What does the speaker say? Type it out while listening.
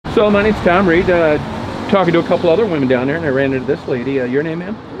So my name's Tom Reed, talking to a couple other women down there, and I ran into this lady. Your name,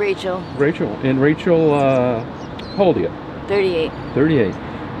 ma'am? Rachel. Rachel. And Rachel, how old are you? 38. 38.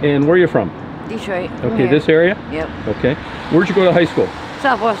 And where are you from? Detroit. Okay, this area? Yep. Okay. Where'd you go to high school?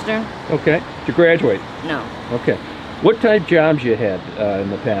 Southwestern. Okay. Did you graduate? No. Okay. What type jobs you had in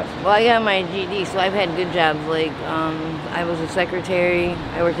the past? Well, I got my GED, so I've had good jobs. Like, I was a secretary.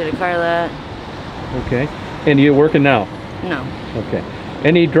 I worked at a car lot. Okay. And you working now? No. Okay.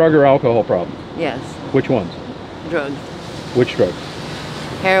 Any drug or alcohol problems? Yes. Which ones? Drugs. Which drugs?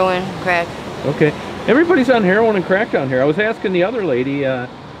 Heroin, crack. Okay. Everybody's on heroin and crack down here. I was asking the other lady,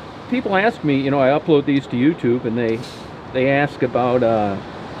 people ask me, you know, I upload these to YouTube, and they ask about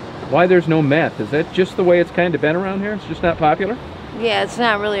why there's no meth. Is that just the way it's kind of been around here? It's just not popular? Yeah, it's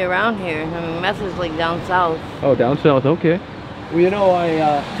not really around here. I mean, meth is like down south. Oh, down south, okay. Well, you know,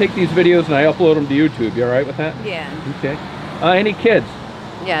 I take these videos and I upload them to YouTube. You all right with that? Yeah. Okay. Any kids?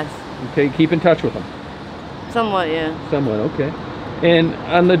 Yes. Okay, keep in touch with them. Somewhat, yeah. Somewhat, okay. And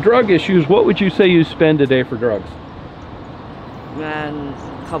on the drug issues, what would you say you spend a day for drugs?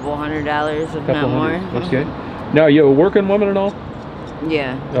 A couple $100, if not more. Okay. Now, are you a working woman at all?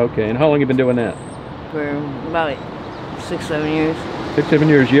 Yeah. Okay, and how long have you been doing that? For about 6, 7 years. 6, 7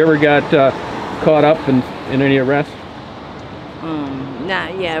 years. You ever got caught up in any arrests?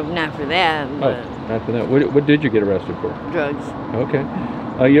 Not for that, but... Oh, not for that. What did you get arrested for? Drugs. Okay.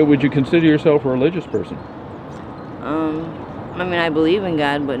 Yeah, would you consider yourself a religious person? I mean, I believe in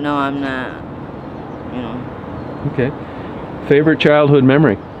God, but no, I'm not, you know. Okay. Favorite childhood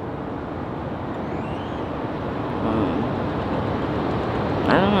memory?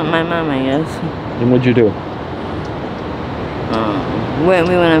 I don't know, my mom, I guess. And what'd you do? We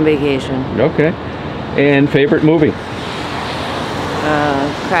went on vacation. Okay. And favorite movie?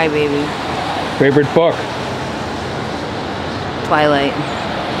 Crybaby. Favorite book? Twilight.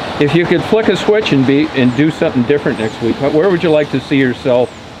 If you could flick a switch and do something different next week, where would you like to see yourself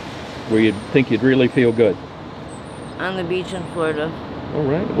where you'd think you'd really feel good? On the beach in Florida. All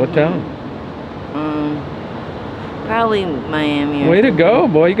right. What town? Probably Miami. Way to go,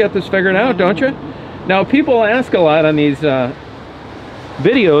 boy. You got this figured out, don't you? Now, people ask a lot on these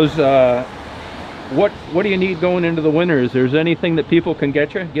videos, what do you need going into the winter? Is there anything that people can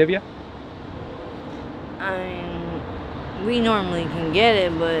give you? We normally can get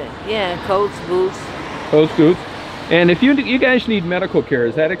it, but yeah, coats, boots. Coats, boots. And if you guys need medical care,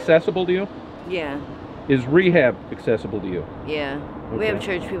 is that accessible to you? Yeah. Is rehab accessible to you? Yeah. Okay. We have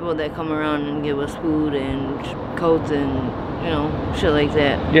church people that come around and give us food and coats and, you know, shit like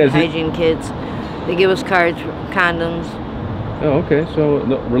that. Yeah, hygiene kits. They give us cards, condoms. Oh, okay. So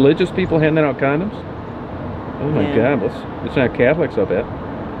the religious people handing out condoms? Oh my God, it's not Catholics, I bet.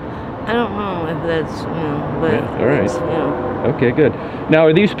 I don't know if that's, you know, but yeah, all right. You know. Okay, good. Now,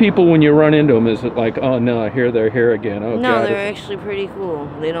 are these people, when you run into them, is it like, oh no, they're here again? Oh, no, God, they're actually pretty cool.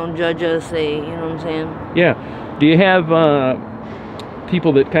 They don't judge us. They, you know what I'm saying? Yeah. Do you have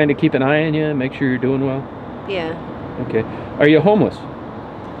people that kind of keep an eye on you and make sure you're doing well? Yeah. Okay. Are you homeless?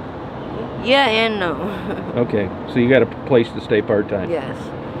 Yeah and no. Okay, so you got a place to stay part-time? Yes.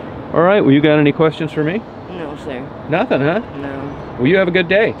 All right, well, you got any questions for me? No, sir. Nothing, huh? No. Well, you have a good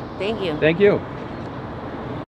day. Thank you. Thank you.